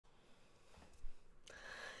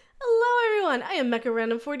everyone, I am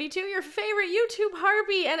MechaRandom42, your favorite YouTube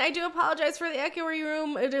harpy, and I do apologize for the echoey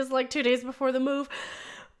room. It is like 2 days before the move,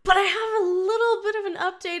 but I have a little bit of an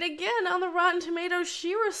update again on the Rotten Tomatoes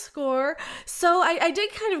She-Ra score. So I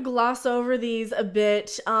did kind of gloss over these a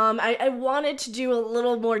bit. I wanted to do a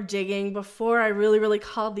little more digging before I really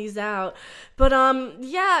called these out. But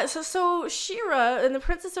yeah, so She-Ra and the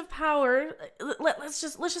Princess of Power, let's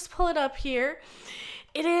just pull it up here.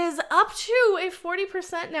 It is up to a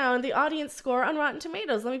 40% now in the audience score on Rotten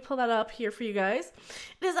Tomatoes. Let me pull that up here for you guys.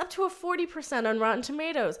 It is up to a 40% on Rotten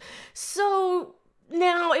Tomatoes. So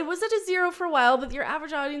now, it was at a 0 for a while, but your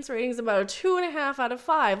average audience rating is about a 2.5 out of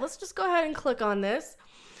 5. Let's just go ahead and click on this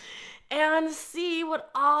and see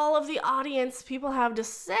what all of the audience people have to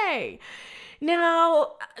say.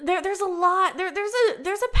 Now, there's a lot,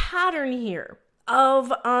 there's a pattern here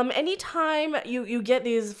of anytime you get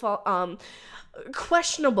these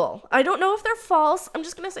questionable, I don't know if they're false, I'm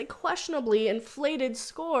just gonna say questionably inflated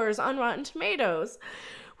scores on Rotten Tomatoes,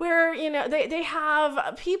 where, you know, they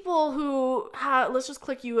have people who have, let's just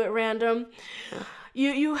click you at random,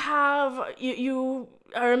 you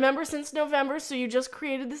are a member since November, so you just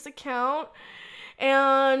created this account,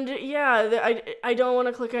 and yeah, I don't want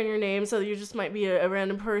to click on your name, so you just might be a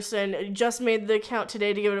random person, just made the account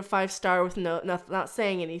today to give it a 5-star with not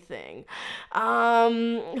saying anything.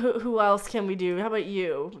 Who else can we do? How about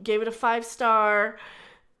you? Gave it a 5-star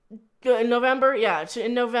in November? Yeah,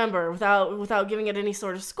 in November, without giving it any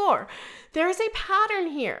sort of score. There is a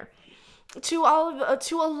pattern here to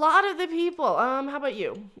a lot of the people. How about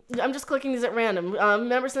you? I'm just clicking these at random.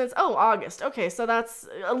 Member since August. Okay, so that's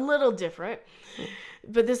a little different.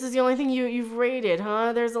 But this is the only thing you've rated,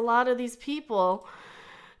 huh? There's a lot of these people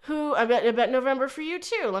who I bet November for you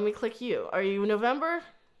too. Let me click you. Are you November?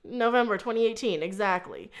 November 2018,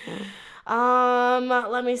 exactly.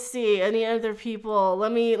 Let me see any other people.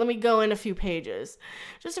 Let me go in a few pages.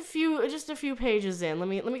 Just a few pages in. Let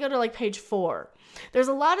me go to like page 4. There's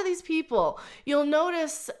a lot of these people. You'll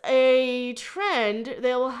notice a trend.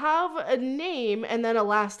 They will have a name and then a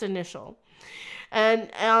last initial. And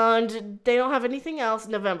they don't have anything else.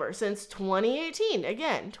 November since 2018.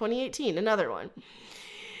 Again, 2018, another one.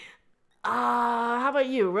 How about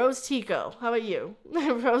you? Rose Tico. How about you?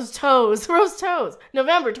 Rose Toes.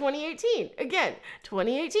 November 2018. Again,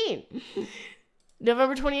 2018.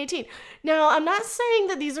 November 2018. Now, I'm not saying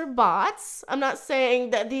that these are bots. I'm not saying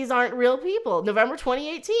that these aren't real people. November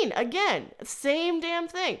 2018. Again, same damn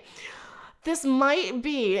thing. This might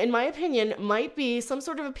be, in my opinion, some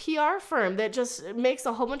sort of a PR firm that just makes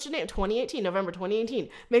a whole bunch of names. 2018, November 2018.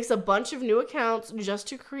 Makes a bunch of new accounts just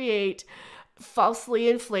to create falsely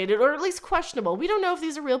inflated, or at least questionable. We don't know if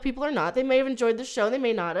these are real people or not. They may have enjoyed the show. They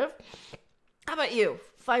may not have. How about you?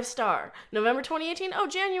 5-star. November 2018? Oh,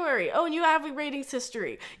 January. Oh, and you have a ratings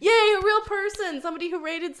history. Yay, a real person. Somebody who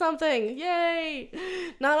rated something. Yay.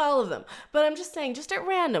 Not all of them. But I'm just saying, just at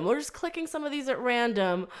random. We're just clicking some of these at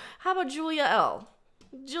random. How about Julia L?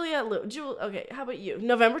 Juliette Lou. Okay, how about you?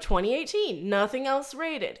 November 2018. Nothing else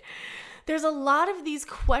rated. There's a lot of these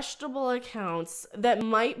questionable accounts that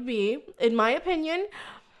might be, in my opinion,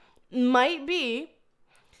 why do you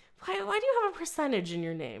have a percentage in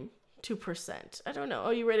your name? 2%. I don't know.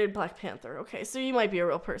 Oh, you rated Black Panther. Okay, so you might be a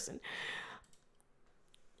real person.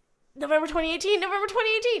 November 2018.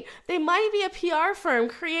 They might be a PR firm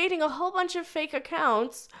creating a whole bunch of fake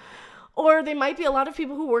accounts, or they might be a lot of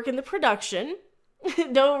people who work in the production.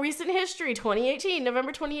 No recent history, 2018,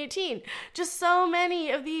 November 2018. Just so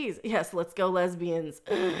many of these. Yes, let's go lesbians.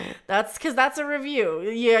 That's because that's a review.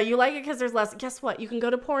 Yeah, you like it because there's less. Guess what? You can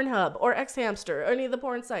go to Pornhub or Xhamster or any of the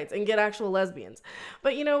porn sites and get actual lesbians.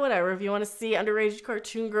 But you know, whatever. If you want to see underage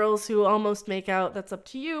cartoon girls who almost make out, that's up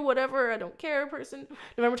to you. Whatever. I don't care, person.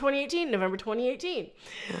 November 2018.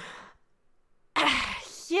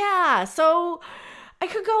 Yeah, so I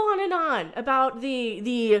could go on and on about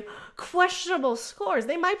the questionable scores.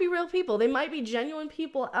 They might be real people. They might be genuine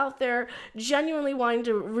people out there genuinely wanting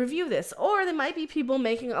to review this. Or they might be people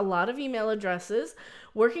making a lot of email addresses,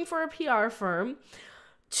 working for a PR firm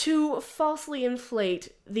to falsely inflate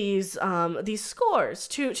these scores,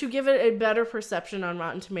 to give it a better perception on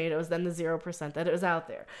Rotten Tomatoes than the 0% that it was out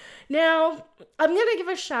there. Now, I'm going to give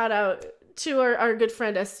a shout out to our good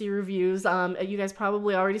friend SC Reviews. You guys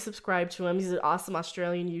probably already subscribed to him. He's an awesome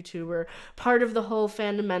Australian YouTuber, part of the whole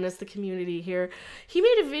Fandom Menace, the community here. He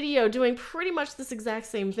made a video doing pretty much this exact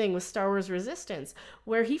same thing with Star Wars Resistance,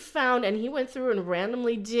 where he found and he went through and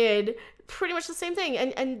randomly did pretty much the same thing.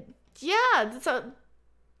 And yeah, so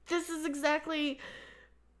this is exactly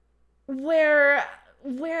where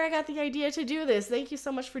I got the idea to do this. Thank you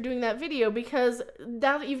so much for doing that video, because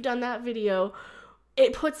now that you've done that video,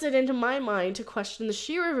 it puts it into my mind to question the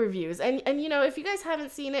She-Ra reviews. And you know, if you guys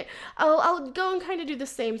haven't seen it, I'll go and kind of do the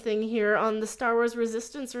same thing here on the Star Wars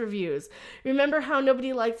Resistance reviews. Remember how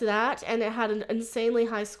nobody liked that, and it had an insanely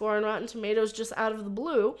high score on Rotten Tomatoes just out of the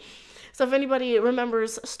blue. So if anybody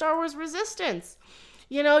remembers Star Wars Resistance,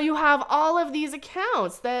 you know, you have all of these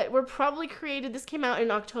accounts that were probably created. This came out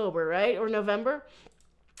in October, right? Or November?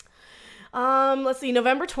 Let's see,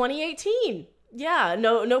 November 2018. Yeah,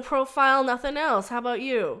 no profile, nothing else. How about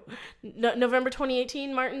you? November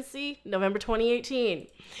 2018, Martin C. November 2018.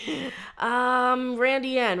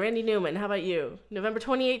 Randy Newman. How about you? November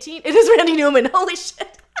 2018. It is Randy Newman. Holy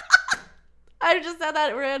shit. I just said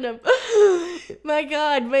that at random. My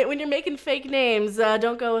God, when you're making fake names,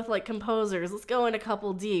 don't go with like composers. Let's go in a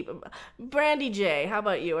couple deep. Brandy J, how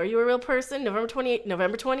about you? Are you a real person? November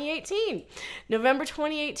 2018. November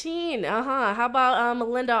 2018. How about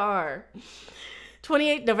Melinda R?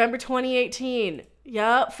 November 2018.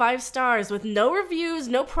 Yup, 5 stars with no reviews,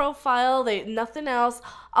 no profile, nothing else.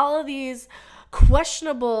 All of these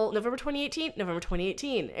questionable. November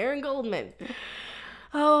 2018. Aaron Goldman.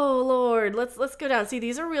 Oh Lord, let's go down. See,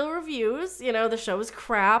 these are real reviews. You know, the show is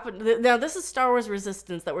crap. Now this is Star Wars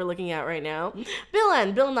Resistance that we're looking at right now.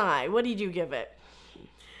 Bill Nye, what did you give it?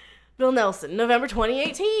 Bill Nelson, November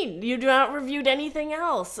 2018. You do not reviewed anything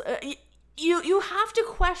else. You have to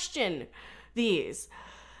question these.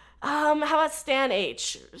 How about Stan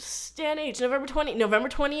H? November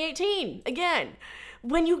 2018. Again.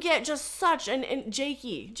 When you get just such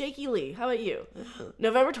Jakey Lee, how about you?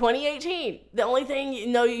 November 2018. The only thing,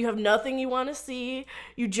 you have nothing you want to see.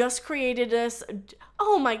 You just created this.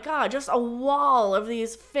 Oh my God, just a wall of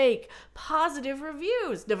these fake positive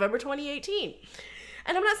reviews. November 2018.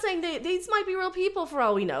 And I'm not saying these might be real people for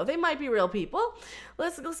all we know. They might be real people.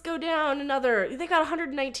 Let's go down another. They got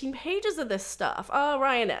 119 pages of this stuff.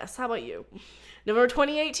 Ryan S., how about you? November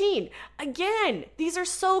 2018. Again, these are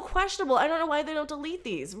so questionable. I don't know why they don't delete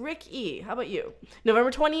these. Rick E., how about you? November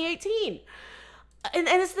 2018. And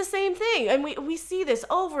it's the same thing. And we see this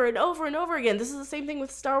over and over and over again. This is the same thing with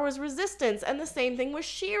Star Wars Resistance and the same thing with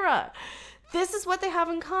She-Ra. This is what they have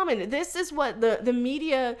in common. This is what the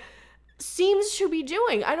media seems to be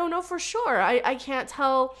doing. I don't know for sure. I can't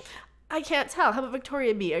tell. How about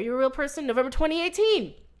Victoria B.? Are you a real person? November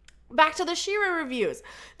 2018. Back to the She-Ra reviews.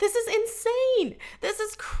 This is insane. This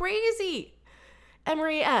is crazy.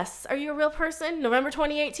 Emery S., are you a real person? November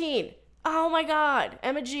 2018. Oh my God.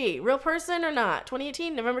 Emma G., real person or not?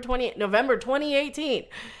 2018, November 2018.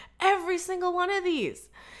 Every single one of these.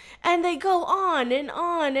 And they go on and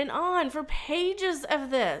on and on for pages of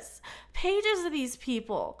this. Pages of these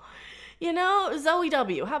people. You know, Zoe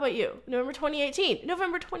W., how about you? November 2018.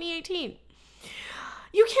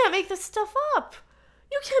 You can't make this stuff up.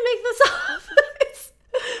 You can't make this up.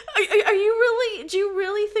 Are you really, do you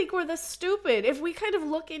really think we're this stupid? If we kind of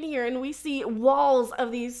look in here and we see walls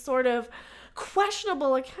of these sort of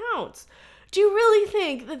questionable accounts, do you really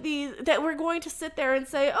think that we're going to sit there and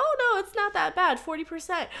say, oh no, it's not that bad,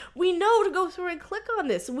 40%. We know to go through and click on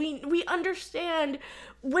this. We understand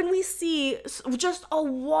when we see just a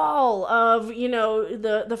wall of,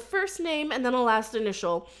 the first name and then a last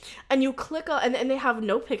initial, and you click on, and they have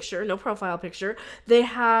no picture, no profile picture. They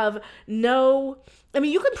have no,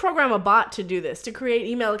 you can program a bot to do this, to create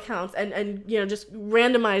email accounts and just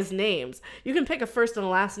randomize names. You can pick a first and a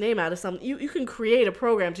last name out of something. You can create a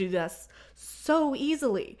program to do this so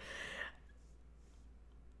easily.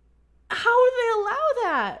 How would they allow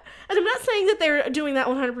that? And I'm not saying that they're doing that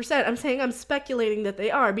 100%. I'm speculating that they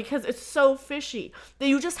are, because it's so fishy that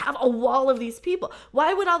you just have a wall of these people.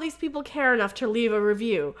 Why would all these people care enough to leave a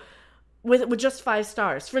review with just 5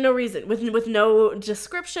 stars for no reason, with no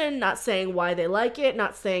description, not saying why they like it,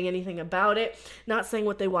 not saying anything about it, not saying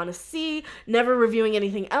what they want to see, never reviewing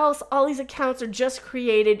anything else? All these accounts are just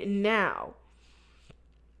created now.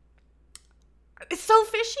 It's so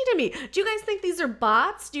fishy to me. Do you guys think these are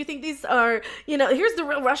bots? Do you think these are, here's the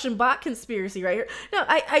real Russian bot conspiracy right here. No,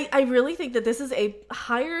 I really think that this is a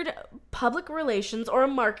hired public relations or a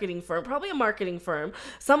marketing firm, probably a marketing firm,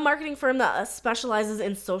 some marketing firm that specializes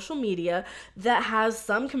in social media, that has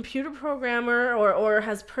some computer programmer or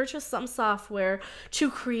has purchased some software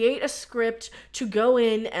to create a script to go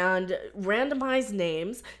in and randomize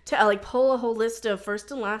names, to pull a whole list of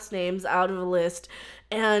first and last names out of a list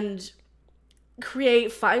and create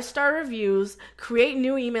 5-star reviews, create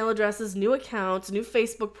new email addresses, new accounts, new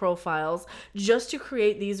Facebook profiles, just to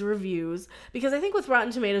create these reviews. Because I think with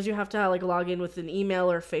Rotten Tomatoes, you have to log in with an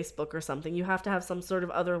email or Facebook or something. You have to have some sort of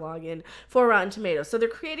other login for Rotten Tomatoes. So they're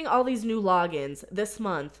creating all these new logins this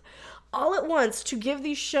month, all at once, to give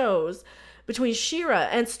these shows between She-Ra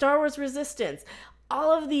and Star Wars Resistance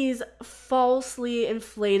all of these falsely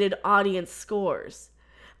inflated audience scores.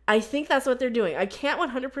 I think that's what they're doing. I can't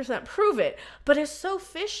 100% prove it, but it's so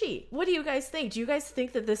fishy. What do you guys think? Do you guys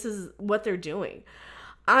think that this is what they're doing?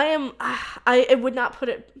 I would not put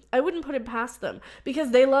it, I wouldn't put it past them,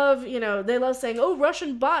 because they love, they love saying, oh,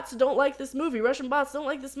 Russian bots don't like this movie. Russian bots don't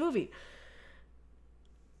like this movie.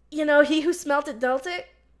 He who smelt it dealt it.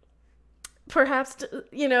 Perhaps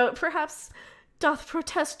doth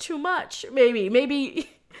protest too much. Maybe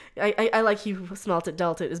I like he who smelt it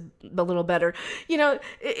dealt it is a little better.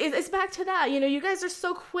 It's back to that. You guys are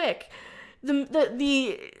so quick.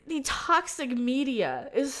 The toxic media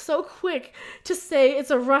is so quick to say it's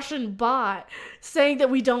a Russian bot saying that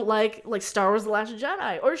we don't like Star Wars The Last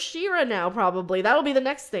Jedi or She-Ra now. Probably that'll be the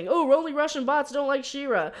next thing. Oh, only Russian bots don't like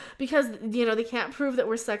She-Ra because they can't prove that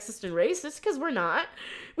we're sexist and racist, because we're not.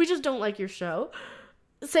 We just don't like your show.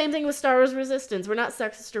 Same thing with Star Wars Resistance. We're not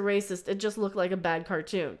sexist or racist. It just looked like a bad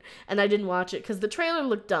cartoon, and I didn't watch it because the trailer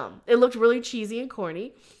looked dumb. It looked really cheesy and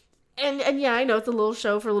corny. And yeah, I know it's a little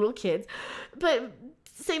show for little kids, but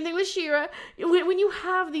same thing with She-Ra. When you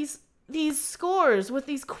have these scores with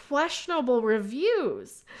these questionable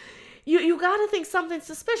reviews, you got to think something's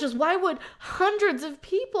suspicious. Why would hundreds of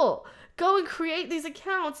people go and create these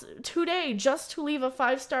accounts today just to leave a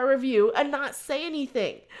 5-star review and not say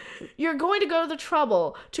anything? You're going to go to the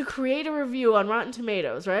trouble to create a review on Rotten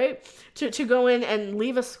Tomatoes, right? To go in and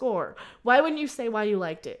leave a score. Why wouldn't you say why you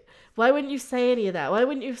liked it? Why wouldn't you say any of that? Why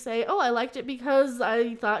wouldn't you say, oh, I liked it because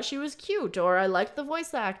I thought she was cute, or I liked the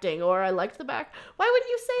voice acting, or I liked the back? Why wouldn't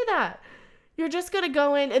you say that? You're just going to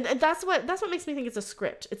go in, and that's what makes me think it's a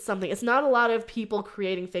script. It's something. It's not a lot of people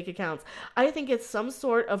creating fake accounts. I think it's some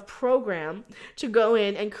sort of program to go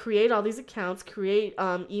in and create all these accounts, create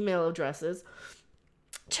email addresses,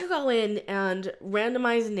 to go in and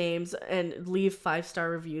randomize names and leave 5-star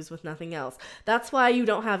reviews with nothing else. That's why you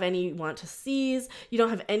don't have any want to sees. You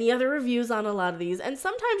don't have any other reviews on a lot of these. And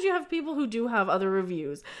sometimes you have people who do have other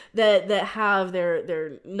reviews that have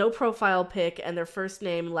their no profile pic and their first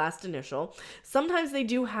name, last initial. Sometimes they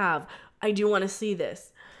do have, I do want to see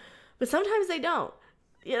this. But sometimes they don't.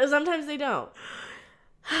 Sometimes they don't.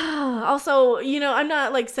 Also, I'm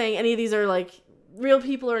not saying any of these are real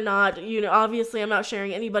people or not. Obviously I'm not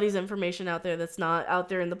sharing anybody's information out there that's not out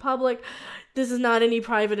there in the public. This is not any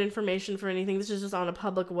private information for anything. This is just on a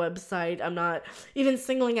public website. I'm not even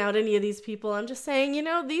singling out any of these people. I'm just saying,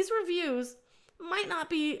 these reviews might not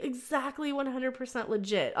be exactly 100%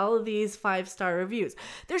 legit. All of these 5-star reviews.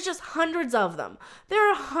 There's just hundreds of them.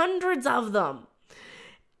 There are hundreds of them.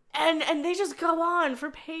 And they just go on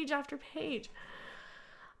for page after page.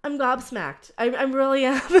 I'm gobsmacked. I really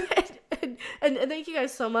am. And thank you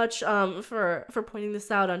guys so much for pointing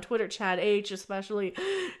this out on Twitter, Chad H especially.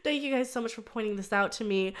 Thank you guys so much for pointing this out to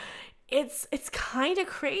me. It's kind of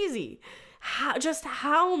crazy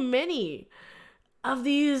how many of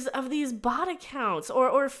these bot accounts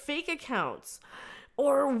or fake accounts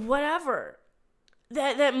or whatever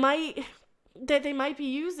that they might be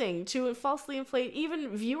using to falsely inflate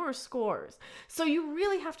even viewer scores. So you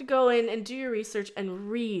really have to go in and do your research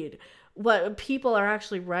and read what people are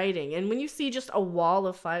actually writing. And when you see just a wall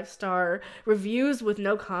of 5-star reviews with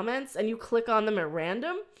no comments and you click on them at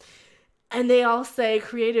random and they all say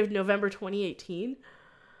creative November 2018,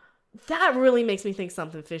 that really makes me think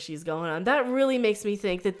something fishy is going on. That really makes me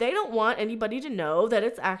think that they don't want anybody to know that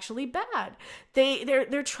it's actually bad.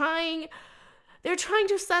 They're trying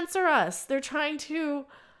to censor us. They're trying to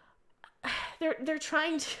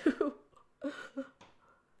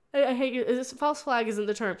I hate you. This false flag isn't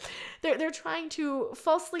the term. They're trying to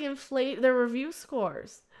falsely inflate their review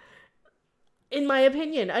scores. In my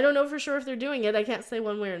opinion, I don't know for sure if they're doing it. I can't say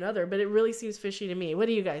one way or another, but it really seems fishy to me. What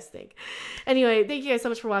do you guys think? Anyway, thank you guys so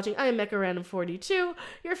much for watching. I am MechaRandom42,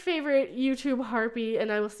 your favorite YouTube harpy,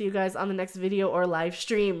 and I will see you guys on the next video or live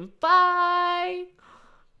stream. Bye!